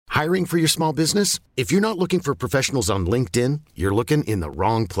Hiring for your small business? If you're not looking for professionals on LinkedIn, you're looking in the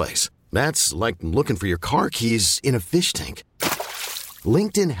wrong place. That's like looking for your car keys in a fish tank.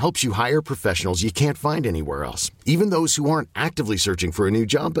 LinkedIn helps you hire professionals you can't find anywhere else, even those who aren't actively searching for a new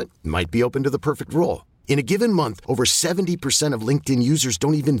job but might be open to the perfect role. In a given month, over 70% of LinkedIn users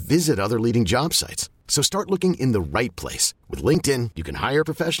don't even visit other leading job sites. So start looking in the right place. With LinkedIn, you can hire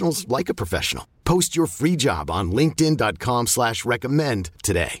professionals like a professional. Post your free job on linkedin.com/recommend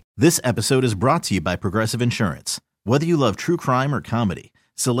today. This episode is brought to you by Progressive Insurance. Whether you love true crime or comedy,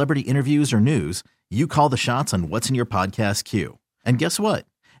 celebrity interviews or news, you call the shots on what's in your podcast queue. And guess what?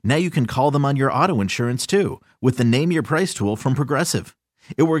 Now you can call them on your auto insurance too with the Name Your Price tool from Progressive.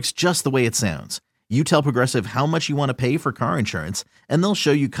 It works just the way it sounds. You tell Progressive how much you want to pay for car insurance, and they'll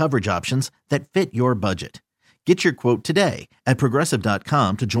show you coverage options that fit your budget. Get your quote today at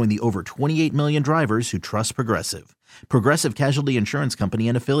Progressive.com to join the over 28 million drivers who trust Progressive. Progressive Casualty Insurance Company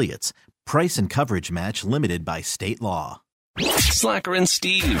and Affiliates. Price and coverage match limited by state law. Slacker and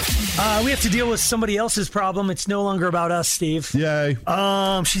Steve. We have to deal with somebody else's problem. It's no longer about us, Steve. Yay.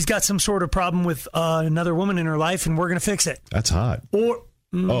 She's got some sort of problem with another woman in her life, and we're going to fix it. That's hot. Or...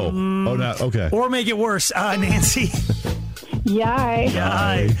 no, okay. Or make it worse. Nancy. Yay.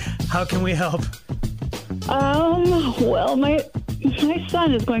 Yay. How can we help? Well, my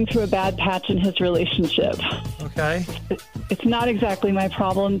son is going through a bad patch in his relationship. Okay. It's not exactly my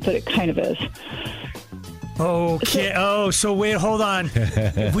problem, but it kind of is. Okay. So wait, hold on.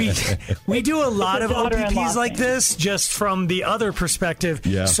 We do a lot of OPPs like this just from the other perspective.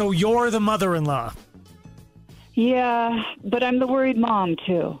 Yeah. So you're the mother-in-law. Yeah, but I'm the worried mom,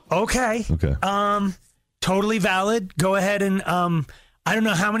 too. Okay. Totally valid. Go ahead and, I don't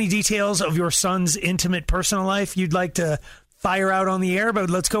know how many details of your son's intimate personal life you'd like to fire out on the air, but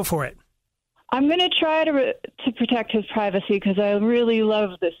let's go for it. I'm going to try to protect his privacy because I really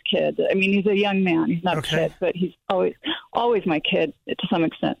love this kid. I mean, he's a young man. He's not a kid, but he's always my kid to some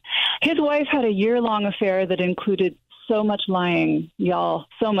extent. His wife had a year-long affair that included so much lying, y'all,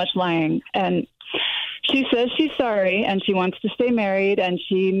 so much lying. And she says she's sorry and she wants to stay married and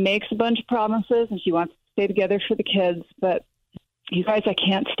she makes a bunch of promises and she wants to stay together for the kids. But you guys, I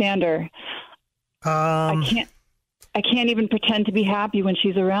can't stand her. I can't even pretend to be happy when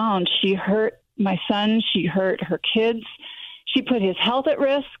she's around. She hurt my son. She hurt her kids. She put his health at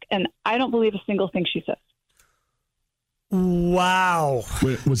risk. And I don't believe a single thing she says. Wow.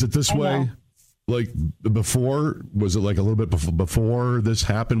 Wait, was it this way? Like before? Was it like a little bit before this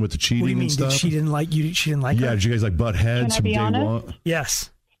happened with the cheating what do you mean? and stuff? She didn't like you? She didn't like her? Yeah, did you guys like butt heads from day one? Yes.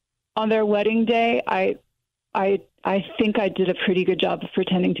 On their wedding day, I think I did a pretty good job of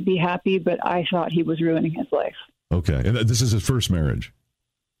pretending to be happy, but I thought he was ruining his life. Okay. And this is his first marriage?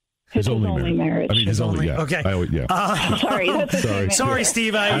 His only marriage. I mean, his only, yeah. Okay. Sorry,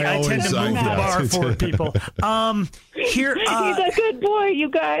 Steve. I tend to move the bar for people. Here, he's a good boy, you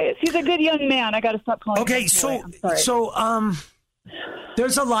guys. He's a good young man. I got to stop calling him a boy. So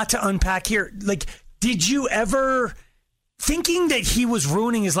there's a lot to unpack here. Like, did you ever, thinking that he was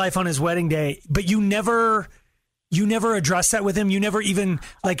ruining his life on his wedding day, but you never addressed that with him? You never even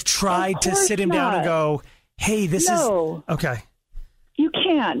tried to sit him down and go, hey, this is okay. You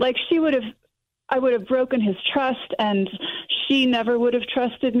can't. Like, I would have broken his trust, and she never would have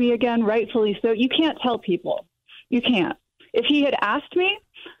trusted me again, rightfully so. You can't tell people. You can't. If he had asked me,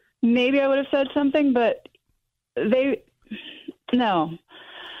 maybe I would have said something, but no.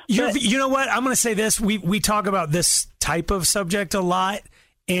 You know what? I'm going to say this. We talk about this type of subject a lot,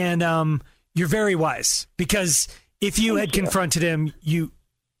 and you're very wise, because if you had confronted him, you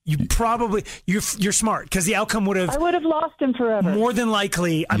probably you're smart, because the outcome I would have lost him forever. More than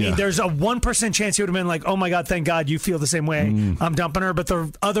likely. I mean, there's a 1% chance he would have been like, oh my God, thank God you feel the same way. I'm dumping her. But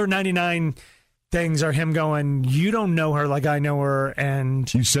the other 99 things are him going, you don't know her like I know her.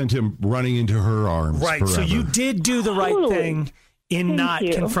 And you sent him running into her arms. Right. Forever. So you did do the right thing in not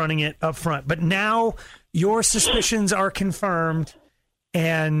confronting it up front. But now your suspicions are confirmed,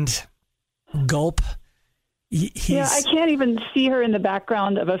 and gulp. Yeah, I can't even see her in the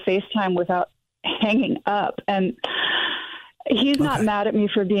background of a FaceTime without hanging up. And he's not mad at me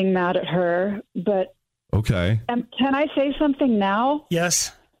for being mad at her, but... Okay. Can I say something now?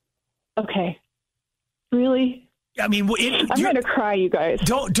 Yes. Okay. Really? I mean... I'm going to cry, you guys.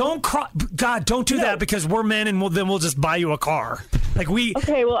 Don't cry. God, don't do that, because we're men, and then we'll just buy you a car.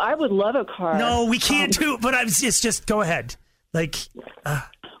 Okay, well, I would love a car. No, we can't do... But it's just... Go ahead. Okay.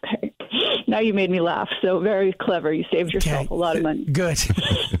 Now you made me laugh. So very clever. You saved yourself a lot of money. Good.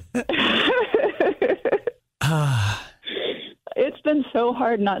 It's been so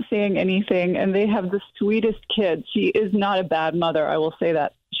hard not saying anything, and they have the sweetest kid. She is not a bad mother, I will say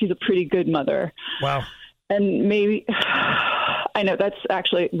that. she's a pretty good mother. Wow. And maybe, I know that's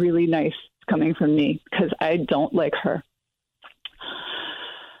actually really nice coming from me because I don't like her.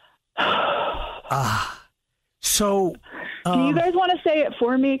 So, do you guys want to say it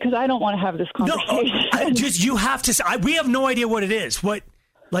for me? Because I don't want to have this conversation. No, you have to. We have no idea what it is. What,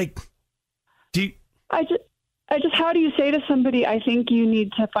 like, do you? I just, how do you say to somebody, I think you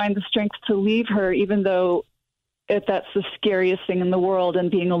need to find the strength to leave her, even though if that's the scariest thing in the world,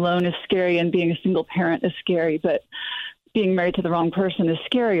 and being alone is scary, and being a single parent is scary, but being married to the wrong person is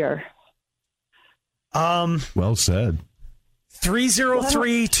scarier. Well said.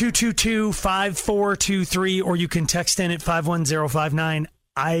 303-222-5423, or you can text in at 51059.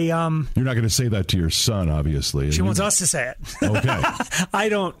 You're not going to say that to your son, obviously. She wants us to say it. Okay. I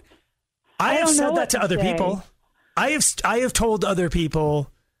have said that to other people. I have told other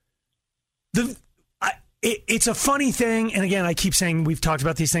people. It's a funny thing, and again, I keep saying we've talked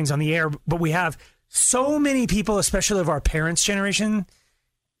about these things on the air, but we have so many people, especially of our parents' generation,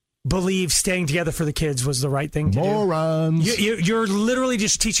 believe staying together for the kids was the right thing to do. Morons. You're literally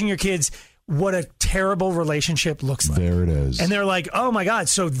just teaching your kids what a terrible relationship looks like. There it is. And they're like, oh my God,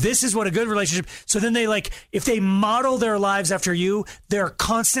 so this is what a good relationship. So then they if they model their lives after you, they're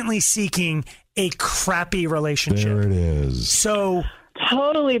constantly seeking a crappy relationship. There it is. So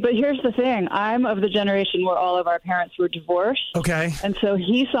totally. But here's the thing. I'm of the generation where all of our parents were divorced. Okay. And so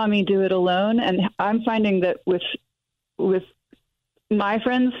he saw me do it alone. And I'm finding that with my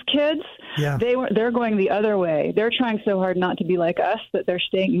friends' kids, they're going the other way. They're trying so hard not to be like us that they're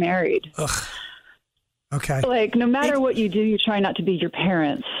staying married. Ugh. Okay. Like, no matter what you do, you try not to be your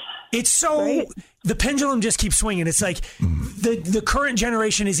parents. It's so right? The pendulum just keeps swinging. It's like the current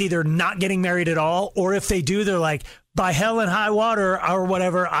generation is either not getting married at all, or if they do, they're like, by hell and high water or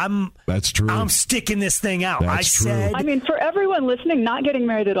whatever, That's true. I'm sticking this thing out. That's true. I mean, for everyone listening, not getting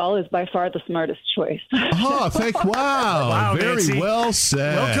married at all is by far the smartest choice. Wow, very Nancy. well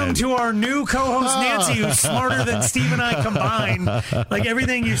said. Welcome to our new co-host, Nancy, who's smarter than Steve and I combined. Like,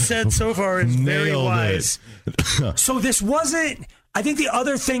 everything you said so far is very Nailed wise. So this wasn't, I think the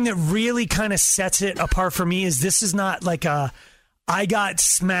other thing that really kind of sets it apart for me is this is not like I got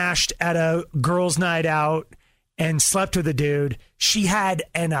smashed at a girls' night out and slept with a dude. She had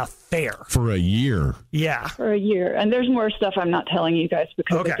an affair. For a year. Yeah. For a year. And there's more stuff I'm not telling you guys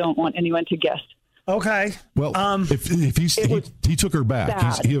because I don't want anyone to guess. Okay. Well, if he took her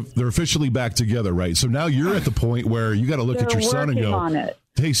back, they're officially back together, right? So now you're at the point where you got to look at your son and go,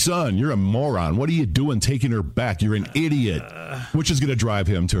 hey, son, you're a moron. What are you doing taking her back? You're an idiot, which is going to drive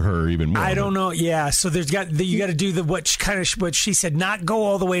him to her even more. I don't know. Yeah. So you got to do what she said, not go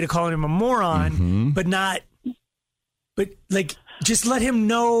all the way to calling him a moron, but just let him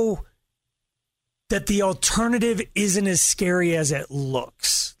know that the alternative isn't as scary as it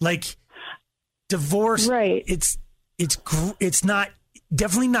looks. Like, divorce, right? It's not,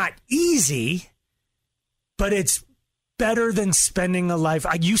 definitely not easy, but it's better than spending a life.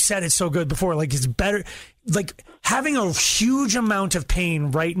 You said it so good before. Like, it's better. Like, having a huge amount of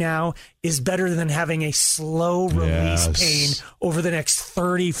pain right now is better than having a slow release pain over the next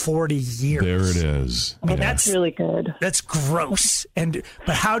 30, 40 years. There it is. I mean, that's really good. That's gross.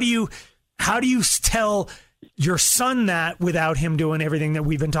 But how do you tell your son that without him doing everything that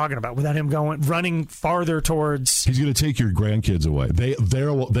we've been talking about, without him running farther towards? He's going to take your grandkids away. They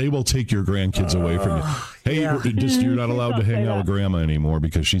will take your grandkids away from you. Hey, you're not allowed to hang out with grandma anymore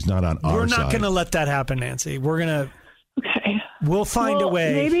because she's not on our side. We're not going to let that happen, Nancy. We'll find a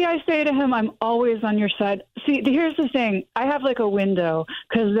way. Maybe I say to him, I'm always on your side. See, here's the thing. I have like a window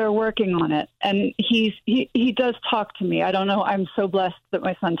because they're working on it. And he does talk to me. I don't know. I'm so blessed that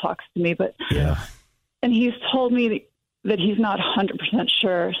my son talks to me, but and he's told me that he's not 100%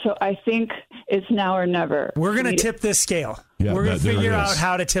 sure. So I think it's now or never. We're going to tip this scale. Yeah, we're going to figure out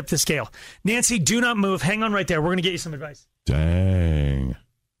how to tip the scale. Nancy, do not move. Hang on right there. We're going to get you some advice. Dang.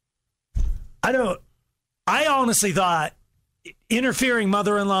 I honestly thought interfering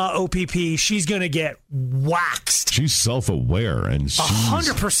mother-in-law OPP, she's going to get waxed. She's self-aware and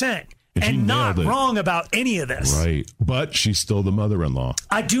 100%. And not wrong about any of this. Right. But she's still the mother-in-law.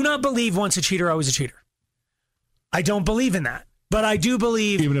 I do not believe once a cheater, always a cheater. I don't believe in that. But I do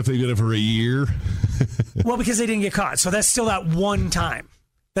believe... Even if they did it for a year? Well, because they didn't get caught. So that's still that one time.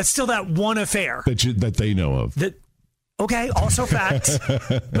 That's still that one affair. That they know of. Okay, also fact.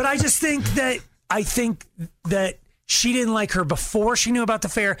 But I just think that... she didn't like her before she knew about the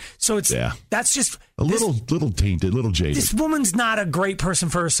affair. So that's just a little tainted, little jaded. This woman's not a great person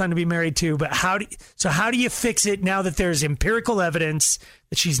for her son to be married to, but how do you fix it now that there's empirical evidence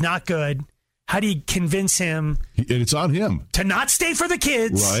that she's not good? How do you convince him? And it's on him to not stay for the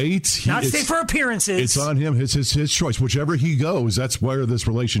kids, right? Not stay for appearances. It's on him. It's his choice. Whichever he goes, that's where this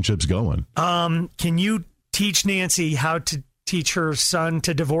relationship's going. Can you teach Nancy how to teach her son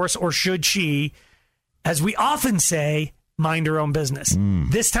to divorce, or should she, as we often say, mind her own business?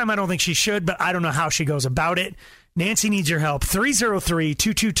 This time, I don't think she should, but I don't know how she goes about it. Nancy needs your help.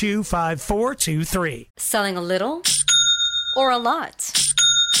 303-222-5423. Selling a little or a lot?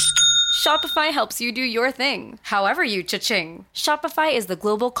 Shopify helps you do your thing, however you cha-ching. Shopify is the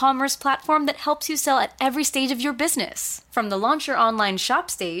global commerce platform that helps you sell at every stage of your business. From the launch your online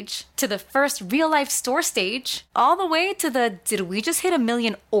shop stage, to the first real-life store stage, all the way to the did we just hit 1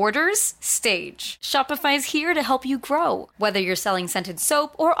 million orders stage. Shopify's here to help you grow. Whether you're selling scented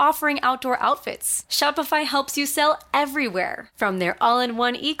soap or offering outdoor outfits, Shopify helps you sell everywhere. From their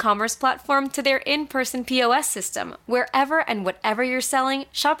all-in-one e-commerce platform to their in-person POS system, wherever and whatever you're selling,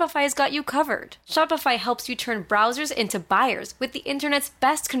 Shopify's got you covered. Shopify helps you turn browsers into buyers with the internet's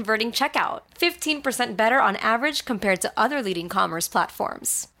best converting checkout. 15% better on average compared to other leading commerce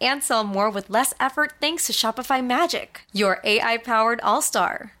platforms. And sell more with less effort thanks to Shopify Magic, your AI-powered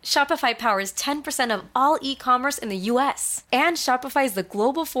all-star. Shopify powers 10% of all e-commerce in the U.S. And Shopify is the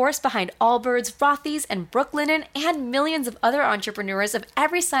global force behind Allbirds, Rothy's, and Brooklinen, and millions of other entrepreneurs of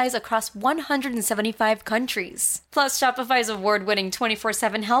every size across 175 countries. Plus, Shopify's award-winning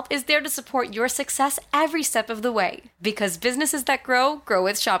 24/7 help is there to support your success every step of the way. Because businesses that grow, grow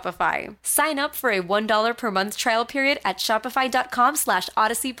with Shopify. Sign up for a $1 per month trial period at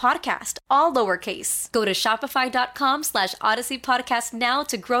shopify.com/Odyssey Podcast, all lowercase. Go to shopify.com/Odyssey Podcast now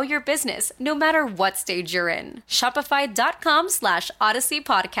to grow your business, no matter what stage you're in. Shopify.com/Odyssey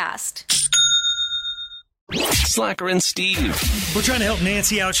Podcast. Slacker and Steve. We're trying to help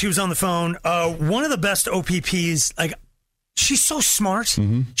Nancy out. She was on the phone. One of the best OPPs, like, she's so smart.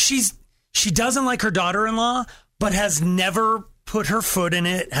 Mm-hmm. She doesn't like her daughter-in-law, but has never put her foot in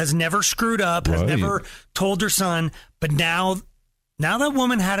it, has never screwed up, has never told her son. But now that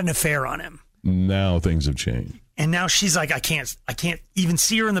woman had an affair on him. Now things have changed. And now she's like, I can't even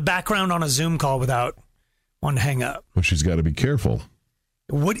see her in the background on a Zoom call without wanting to hang up. Well, she's got to be careful.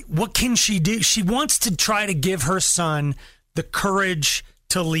 What can she do? She wants to try to give her son the courage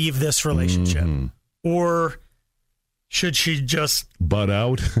to leave this relationship. Mm-hmm. Or should she just butt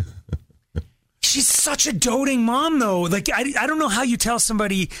out? She's such a doting mom, though. Like, I don't know how you tell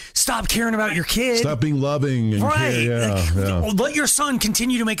somebody, stop caring about your kid. Stop being loving. And right. Yeah. Let your son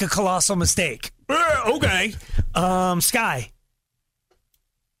continue to make a colossal mistake. Okay. Sky.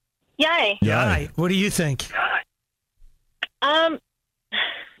 Yay. What do you think?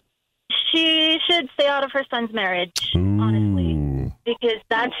 She should stay out of her son's marriage, honestly, because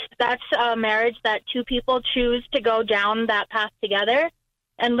that's a marriage that two people choose to go down that path together.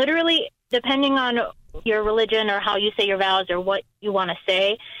 And literally, depending on your religion or how you say your vows or what you want to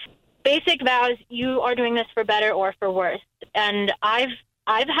say, basic vows, you are doing this for better or for worse. And I've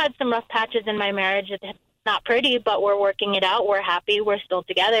had some rough patches in my marriage. It's not pretty, but we're working it out. We're happy. We're still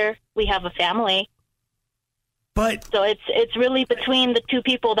together. We have a family. But so it's really between the two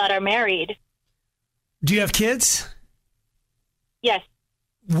people that are married. Do you have kids? Yes.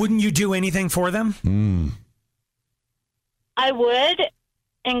 Wouldn't you do anything for them? I would,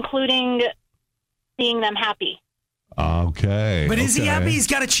 including seeing them happy. Okay. But is he happy? He's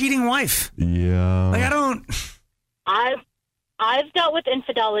got a cheating wife. Yeah. Like, I don't. I've dealt with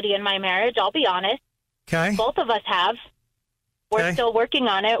infidelity in my marriage. I'll be honest. Okay. Both of us have. We're still working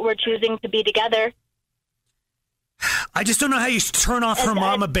on it. We're choosing to be together. I just don't know how you turn off her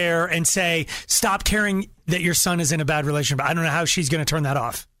mama bear and say, stop caring that your son is in a bad relationship. I don't know how she's going to turn that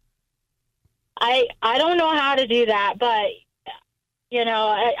off. I don't know how to do that, but, you know,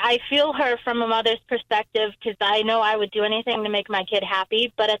 I feel her from a mother's perspective because I know I would do anything to make my kid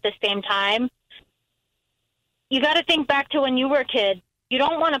happy. But at the same time, you got to think back to when you were a kid. You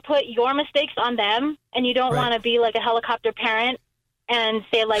don't want to put your mistakes on them, and you don't want to be like a helicopter parent and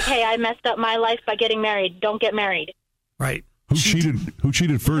say, like, hey, I messed up my life by getting married. Don't get married. Right. Who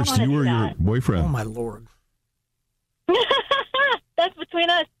cheated first, you or your boyfriend? Oh, my Lord. That's between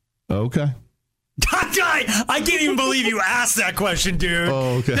us. Okay. I can't even believe you asked that question, dude.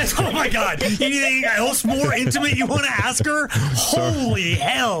 Oh, okay. Oh, my God. Anything else more intimate you want to ask her? Holy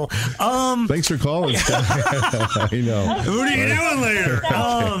hell. Thanks for calling. I know. What are you doing later?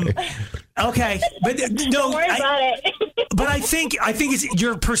 Okay. But no, don't worry about it. But I think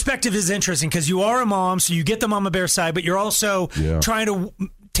your perspective is interesting because you are a mom, so you get the mama bear side, but you're also trying to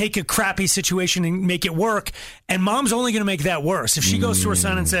take a crappy situation and make it work. And mom's only going to make that worse. If she goes to her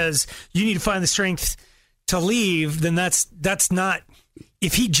son and says, you need to find the strength to leave, then that's not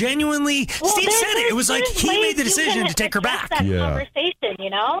if he genuinely, Steve said it was like he made the decision to take her back. That conversation,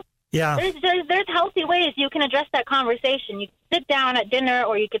 you know? Yeah. There's healthy ways you can address that conversation. You can sit down at dinner,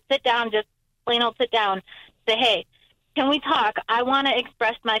 or you could sit down, just plain old sit down, say, hey, can we talk? I want to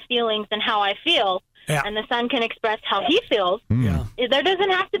express my feelings and how I feel. Yeah. And the son can express how he feels. Yeah. There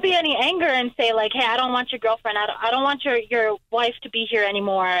doesn't have to be any anger and say, like, hey, I don't want your girlfriend. I don't want your wife to be here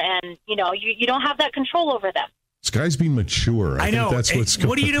anymore. And, you know, you don't have that control over them. This guy's being mature. I know. Think that's what's going on.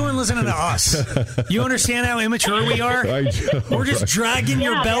 What are you doing listening to us? You understand how immature we are? I know, We're just dragging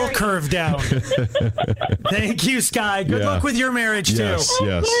your bell curve down. Thank you, Sky. Good luck with your marriage, too.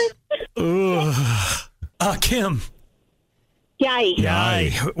 Yes. Kim.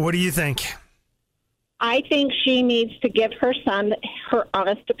 Yay. What do you think? I think she needs to give her son her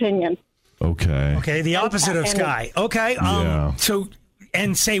honest opinion. Okay. The opposite of Sky. Okay. So...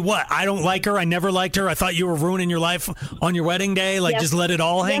 And say what? I don't like her. I never liked her. I thought you were ruining your life on your wedding day. Like, just let it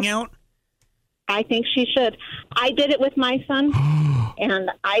all hang out? I think she should. I did it with my son, and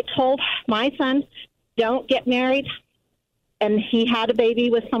I told my son, don't get married. And he had a baby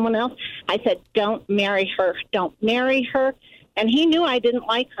with someone else. I said, don't marry her. Don't marry her. And he knew I didn't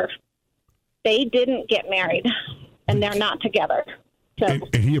like her. They didn't get married, and they're not together. So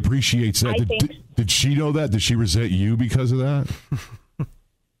and he appreciates that. Did she know that? Did she resent you because of that?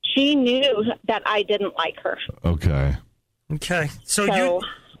 She knew that I didn't like her. Okay. So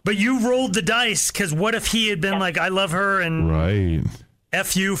you rolled the dice, because what if he had been like, I love her, and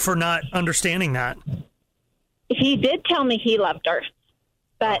F you for not understanding that? He did tell me he loved her,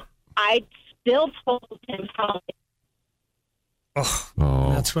 but I still told him how.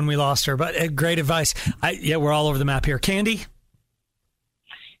 That's when we lost her. But great advice. We're all over the map here. Candy?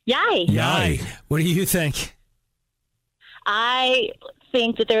 Yay. What do you think? I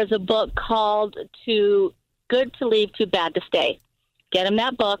think that there's a book called Too Good to Leave, Too Bad to Stay. Get him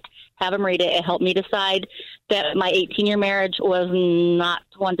that book, have him read it. It helped me decide that my 18-year marriage was not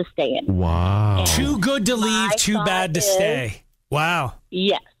one to stay in. Wow. And too good to leave, too bad to stay. Wow.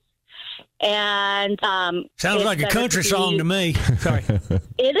 Yes. And sounds like a country song to me. Sorry.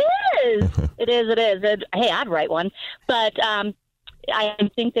 It is. Hey, I'd write one. But I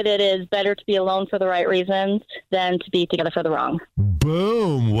think that it is better to be alone for the right reasons than to be together for the wrong.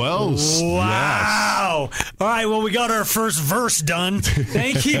 Boom. Well, wow. Yes. All right. Well, we got our first verse done.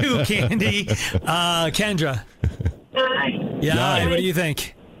 Thank you, Candy. Kendra. Hi. What do you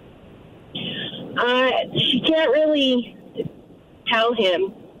think? She can't really tell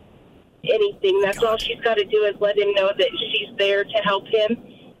him anything. That's all she's got to do is let him know that she's there to help him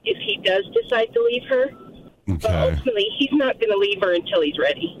if he does decide to leave her. Okay. But ultimately, he's not going to leave her until he's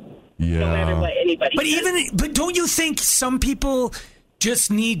ready. Yeah. No matter what anybody says. But don't you think some people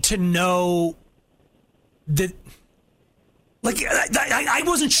just need to know that? Like, I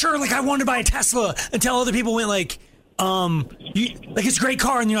wasn't sure. Like, I wanted to buy a Tesla until other people went like, it's a great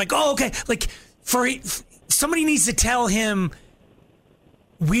car, and you're like, oh, okay. Like, somebody needs to tell him.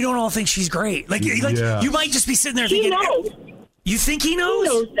 We don't all think she's great. You might just be sitting there thinking. He knows. You think he knows?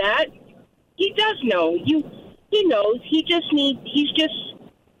 He knows that. He does know. He knows. He's just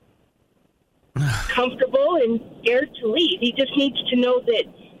comfortable and scared to leave. He just needs to know that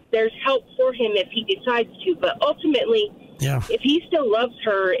there's help for him if he decides to. But ultimately, if he still loves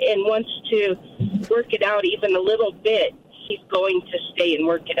her and wants to work it out even a little bit, he's going to stay and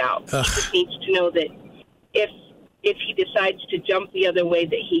work it out. He just needs to know that if he decides to jump the other way,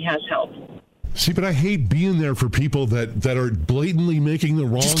 that he has help. See, but I hate being there for people that are blatantly making the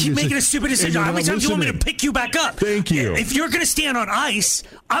wrong decision. Just keep making a stupid decision. How many times do you want me to pick you back up? Thank you. If you're going to stand on ice,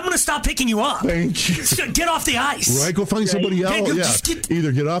 I'm going to stop picking you up. Thank you. So get off the ice. Right, go find somebody else.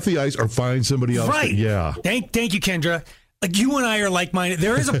 Either get off the ice or find somebody else. Right. Yeah. Thank you, Kendra. Like, you and I are like-minded.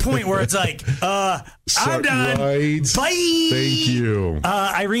 There is a point where it's like, I'm done. Right. Bye. Thank you.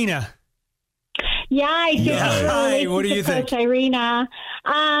 Irina. Hi, what do you think? Irina.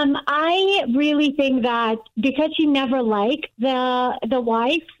 I really think that because she never liked the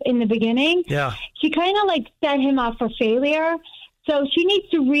wife in the beginning, she kind of like set him up for failure. So she needs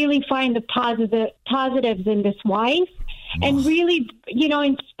to really find the positives in this wife and really,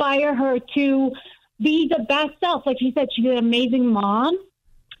 inspire her to be the best self. Like she said, she's an amazing mom.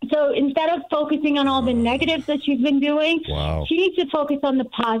 So instead of focusing on all the negatives that she's been doing, she needs to focus on the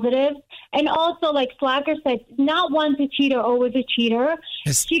positives. And also, like Slacker said, not once a cheater, always a cheater.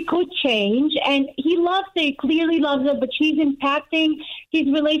 Yes. She could change. And he loves her, he clearly loves her, but she's impacting his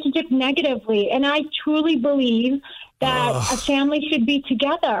relationship negatively. And I truly believe that a family should be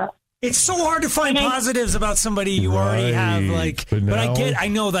together. It's so hard to find positives about somebody you already have. But I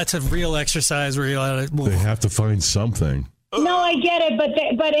know that's a real exercise where you they have to find something. No, I get it,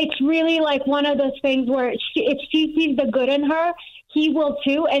 but it's really like one of those things where if she sees the good in her, he will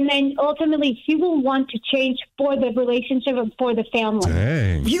too, and then ultimately he will want to change for the relationship and for the family.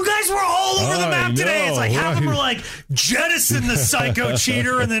 Dang. You guys were all over the map today. It's like half of them were like, jettison the psycho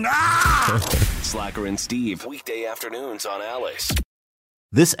cheater, and then Slacker and Steve, weekday afternoons on Alice.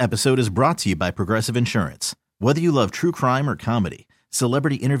 This episode is brought to you by Progressive Insurance. Whether you love true crime or comedy,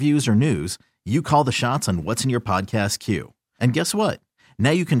 celebrity interviews or news, you call the shots on what's in your podcast queue. And guess what?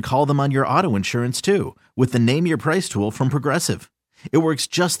 Now you can call them on your auto insurance too with the Name Your Price tool from Progressive. It works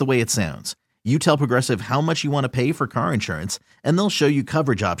just the way it sounds. You tell Progressive how much you want to pay for car insurance, and they'll show you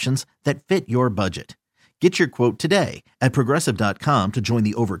coverage options that fit your budget. Get your quote today at Progressive.com to join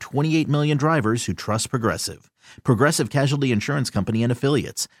the over 28 million drivers who trust Progressive. Progressive Casualty Insurance Company and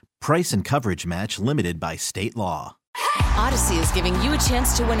Affiliates. Price and coverage match limited by state law. Odyssey is giving you a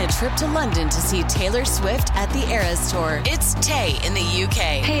chance to win a trip to London to see Taylor Swift at the Eras Tour. It's Tay in the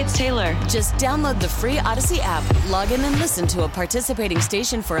UK. Hey, it's Taylor. Just download the free Odyssey app, log in and listen to a participating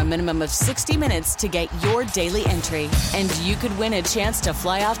station for a minimum of 60 minutes to get your daily entry. And you could win a chance to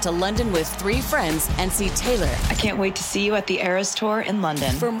fly off to London with 3 friends and see Taylor. I can't wait to see you at the Eras Tour in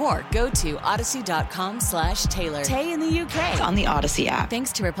London. For more, go to odyssey.com/Taylor. Tay in the UK. It's on the Odyssey app.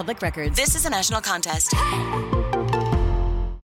 Thanks to Republic Records. This is a national contest.